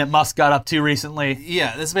fun that Musk got up to recently.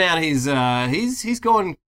 Yeah, this man, he's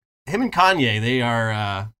going. Him and Kanye, they are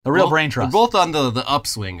A real brain trust. They're both on the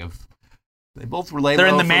upswing of. They both relate. They're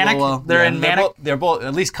in the manic. They're in manic. They're both.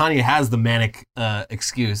 At least Kanye has the manic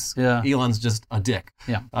excuse. Yeah. Elon's just a dick.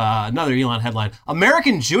 Yeah. Another Elon headline: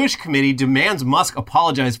 American Jewish Committee demands Musk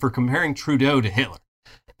apologize for comparing Trudeau to Hitler.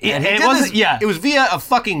 And it wasn't. It was via a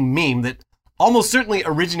fucking meme that almost certainly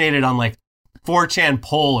originated on like 4chan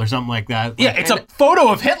poll or something like that. Yeah, it's a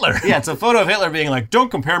photo of Hitler. Yeah, it's a photo of Hitler being like, "Don't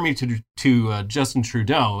compare me to Justin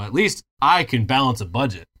Trudeau. At least I can balance a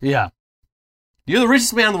budget. Yeah. You're the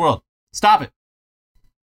richest man in the world. Stop it."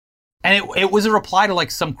 And it was a reply to like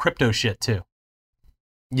some crypto shit too.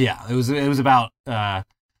 Yeah, it was about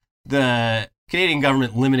the Canadian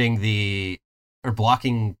government limiting or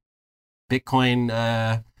blocking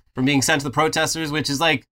Bitcoin from being sent to the protesters, which is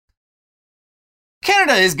like,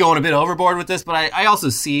 Canada is going a bit overboard with this, but I also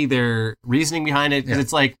see their reasoning behind it, because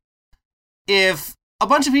it's like, if a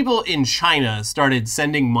bunch of people in China started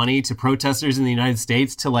sending money to protesters in the United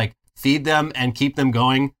States to like feed them and keep them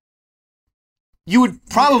going, you would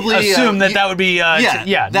probably assume that would be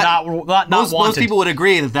not most wanted. people would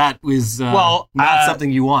agree that was not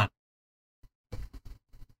something you want.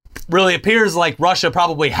 Really appears like Russia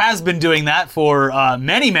probably has been doing that for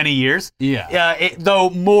many, many years. Yeah. Though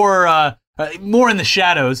more in the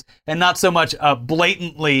shadows and not so much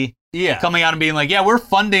blatantly coming out and being like, yeah, we're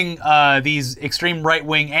funding these extreme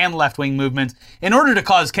right-wing and left-wing movements in order to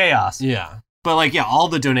cause chaos. Yeah. But like, all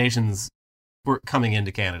the donations were coming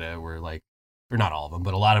into Canada were like, or not all of them,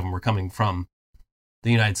 but a lot of them were coming from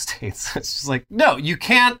the United States. It's just like, no, you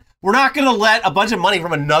can't. We're not going to let a bunch of money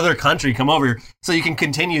from another country come over so you can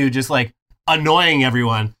continue just like annoying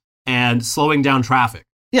everyone and slowing down traffic.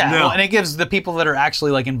 Yeah, no. Well, and it gives the people that are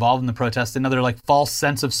actually like involved in the protest another like false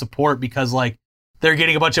sense of support, because like they're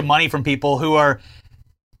getting a bunch of money from people who are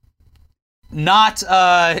not,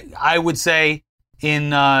 I would say,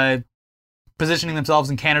 in positioning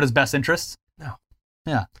themselves in Canada's best interests. No.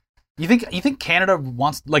 Yeah. You think Canada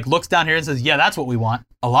looks down here and says, yeah, that's what we want?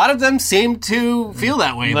 A lot of them seem to feel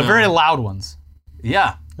that way. The though. very loud ones.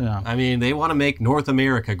 Yeah. Yeah. I mean, they want to make North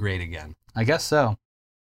America great again. I guess so.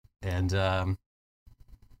 And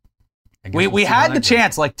we had the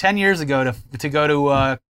chance like 10 years ago to go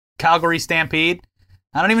to Calgary Stampede.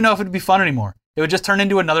 I don't even know if it'd be fun anymore. It would just turn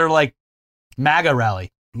into another, like, MAGA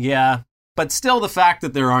rally. Yeah, but still the fact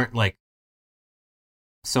that there aren't, like,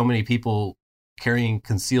 so many people carrying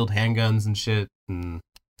concealed handguns and shit and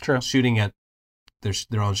True. shooting at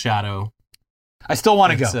their own shadow. I still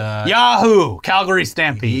want to go. Yahoo! Calgary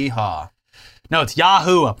Stampede. Yeehaw. No, it's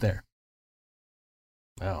Yahoo up there.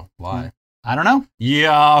 Oh, why? I don't know.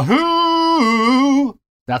 Yahoo!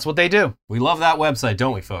 That's what they do. We love that website,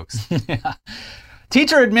 don't we, folks? Yeah.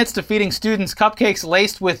 Teacher admits to feeding students cupcakes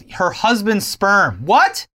laced with her husband's sperm.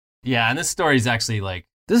 What? Yeah, and this story is actually like...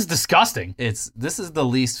 This is disgusting. This is the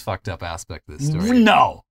least fucked up aspect of this story.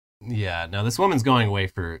 No. Yeah, no, this woman's going away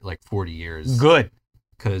for like 40 years. Good.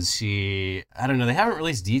 Because I don't know, they haven't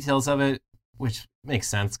released details of it, which makes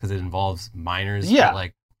sense because it involves minors. Yeah. But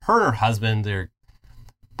like her and her husband, they're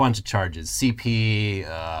a bunch of charges.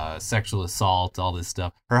 CP, sexual assault, all this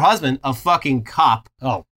stuff. Her husband, a fucking cop.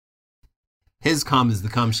 Oh. His cum is the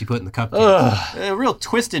cum she put in the cupcake. Ugh. A real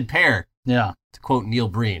twisted pair, Yeah. to quote Neil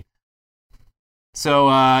Breen. So,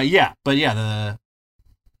 on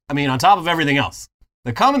top of everything else,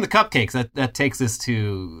 the cum and the cupcakes, that takes us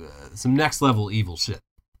to some next level evil shit.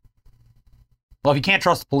 Well, if you can't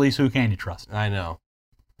trust the police, who can you trust? I know.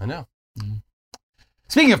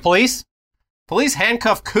 Speaking of police. Police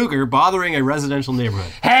handcuff cougar bothering a residential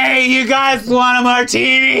neighborhood. Hey, you guys want a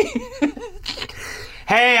martini?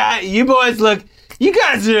 Hey, you boys you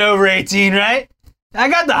guys are over 18, right? I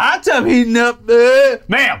got the hot tub heating up.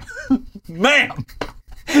 Ma'am. Ma'am.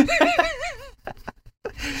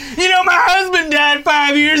 You know, my husband died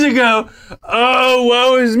 5 years ago. Oh,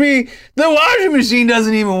 woe is me. The washing machine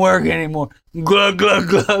doesn't even work anymore. Glug, glug,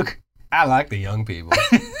 glug. I like the young people.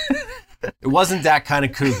 It wasn't that kind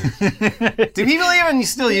of cougar. Do people even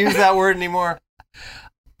still use that word anymore?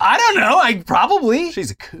 I don't know. Probably.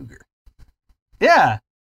 She's a cougar. Yeah.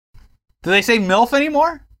 Do they say MILF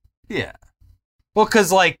anymore? Yeah. Well,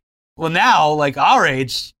 because, now, our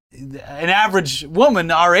age, an average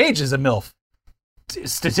woman our age is a MILF.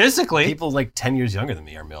 Statistically. People 10 years younger than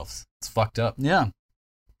me are MILFs. It's fucked up. Yeah.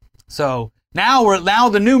 So now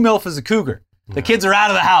the new MILF is a cougar. The kids are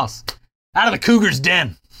out of the house. Out of the cougar's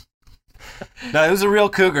den. No, it was a real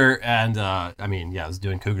cougar, and I was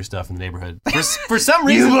doing cougar stuff in the neighborhood. For some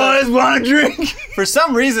reason, You boys want a drink? For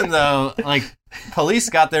some reason, though, police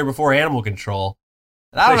got there before animal control.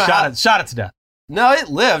 And I don't know shot it to death. No, it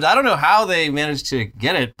lived. I don't know how they managed to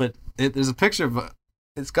get it, but there's a picture of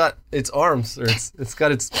it's got its arms, or it's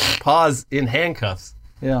got its paws in handcuffs.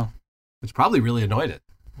 Yeah. Which probably really annoyed it.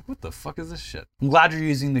 What the fuck is this shit? I'm glad you're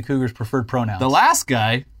using the cougar's preferred pronouns. The last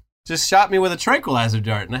guy just shot me with a tranquilizer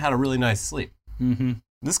dart, and I had a really nice sleep. Mm-hmm.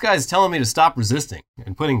 This guy's telling me to stop resisting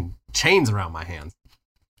and putting chains around my hands.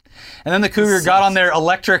 And then the cougar got on their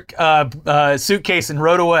electric suitcase and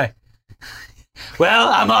rode away. Well,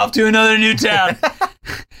 I'm off to another new town.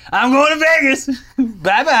 I'm going to Vegas.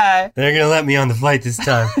 Bye-bye. They're going to let me on the flight this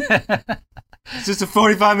time. It's just a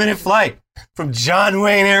 45-minute flight from John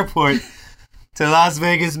Wayne Airport to Las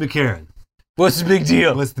Vegas McCarran. What's the big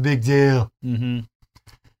deal? What's the big deal? Mm-hmm.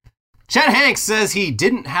 Chet Hanks says he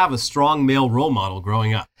didn't have a strong male role model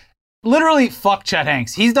growing up. Literally, fuck Chet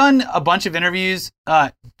Hanks. He's done a bunch of interviews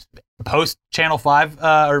post Channel 5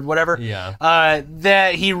 or whatever. Yeah.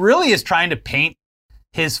 That he really is trying to paint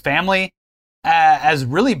his family as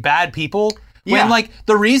really bad people. Yeah. When,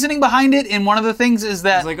 the reasoning behind it, and one of the things is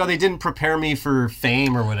that... It's they didn't prepare me for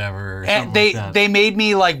fame or whatever. Or and like that. They made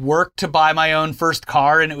me, work to buy my own first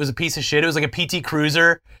car, and it was a piece of shit. It was a PT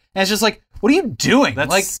Cruiser. And it's just what are you doing?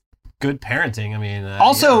 That's good parenting.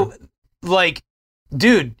 Also,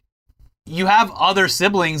 dude, you have other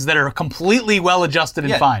siblings that are completely well-adjusted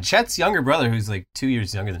and fine. Chet's younger brother, who's 2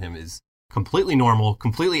 years younger than him, is completely normal,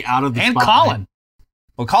 completely out of the and spotlight. Colin.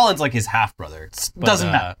 Well, Colin's his half-brother.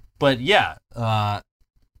 Doesn't matter. But yeah,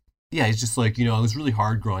 he's just it was really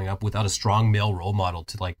hard growing up without a strong male role model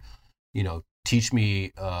to teach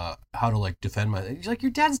me how to defend my... He's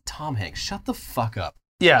your dad's Tom Hanks. Shut the fuck up.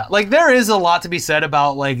 Yeah, there is a lot to be said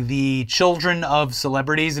about the children of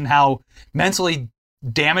celebrities and how mentally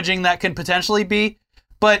damaging that can potentially be.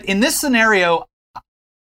 But in this scenario,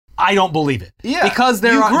 I don't believe it. Yeah, because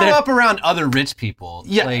you grew up around other rich people.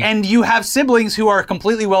 Yeah, and you have siblings who are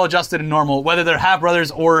completely well-adjusted and normal, whether they're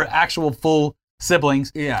half-brothers or actual full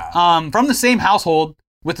siblings. Yeah. From the same household,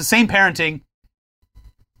 with the same parenting.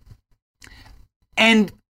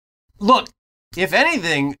 And look, if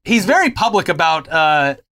anything, he's very public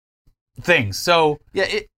about things. So yeah,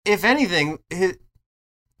 if anything,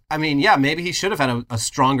 maybe he should have had a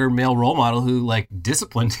stronger male role model who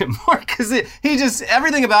disciplined him more, because he just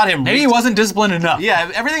everything about him. Maybe he wasn't disciplined enough. Yeah,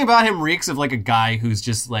 everything about him reeks of a guy who's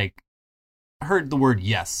just heard the word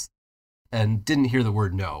yes and didn't hear the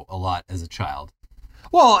word no a lot as a child.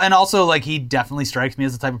 Well, and also, like, he definitely strikes me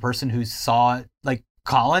as the type of person who saw, like,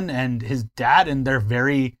 Colin and his dad, and they're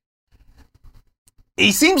very...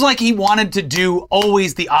 He seems like he wanted to do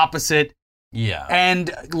always the opposite. Yeah.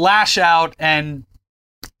 And lash out, and...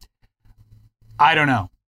 I don't know.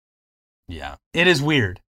 Yeah. It is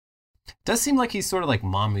weird. Does seem like he's sort of like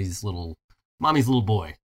mommy's little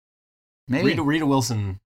boy. Maybe. Rita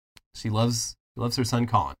Wilson, she loves her son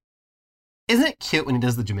Colin. Isn't it cute when he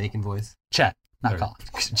does the Jamaican voice? Chet, not Colin.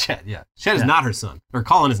 Chet, yeah. Chet is not her son. Or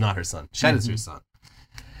Colin is not her son. Chet is her son.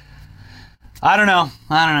 I don't know.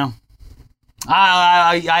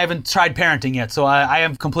 I haven't tried parenting yet, so I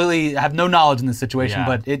have no knowledge in this situation,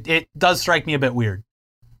 but it does strike me a bit weird.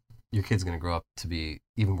 Your kid's going to grow up to be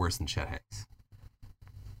even worse than Chet Hanks.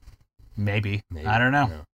 Maybe. I don't know.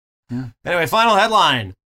 Yeah. Anyway, final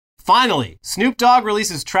headline. Finally, Snoop Dogg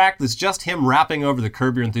releases track that's just him rapping over the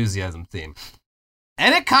Curb Your Enthusiasm theme.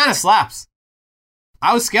 And it kind of slaps.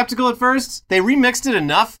 I was skeptical at first. They remixed it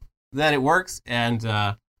enough that it works, and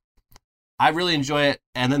I really enjoy it.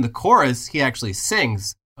 And then the chorus, he actually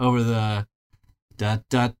sings over the da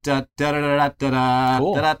da da da da da da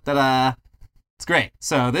da da da. It's great.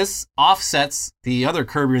 So this offsets the other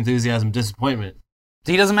Curb Your Enthusiasm disappointment.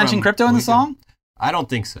 He doesn't mention crypto in the song? I don't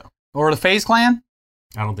think so. Or the FaZe Clan?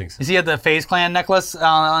 I don't think so. Is he had the FaZe Clan necklace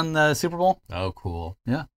on the Super Bowl? Oh, cool.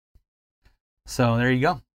 Yeah. So there you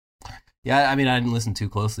go. Yeah, I mean, I didn't listen too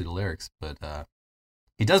closely to lyrics, but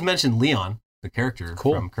he does mention Leon, the character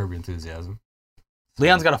from Curb Your Enthusiasm.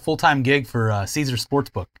 Leon's got a full-time gig for Caesar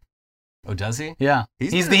Sportsbook. Oh, does he? Yeah.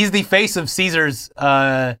 He's the face of Caesar's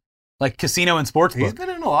like casino and sportsbook. He's been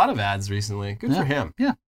in a lot of ads recently. Good for him.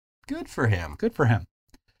 Yeah. Good for him. Good for him.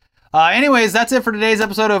 Anyways, that's it for today's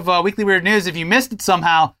episode of Weekly Weird News. If you missed it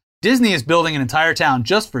somehow, Disney is building an entire town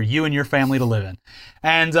just for you and your family to live in.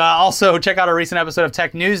 And also check out our recent episode of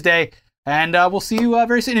Tech News Day. And we'll see you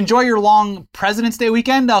very soon. Enjoy your long President's Day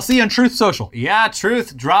weekend. I'll see you on Truth Social. Yeah,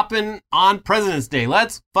 Truth dropping on President's Day.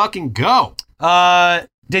 Let's fucking go.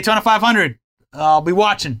 Daytona 500. I'll be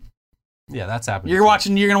watching. Yeah, that's happening. You're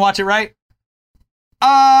gonna watch it, right?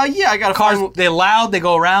 Yeah, I gotta Cars, find... they loud, they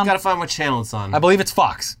go around. Gotta find what channel it's on. I believe it's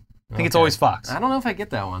Fox. I think it's always Fox. I don't know if I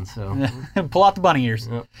get that one, so... Pull out the bunny ears.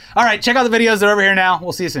 Yep. All right, check out the videos. They're over here now.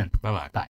 We'll see you soon. Bye-bye. Bye.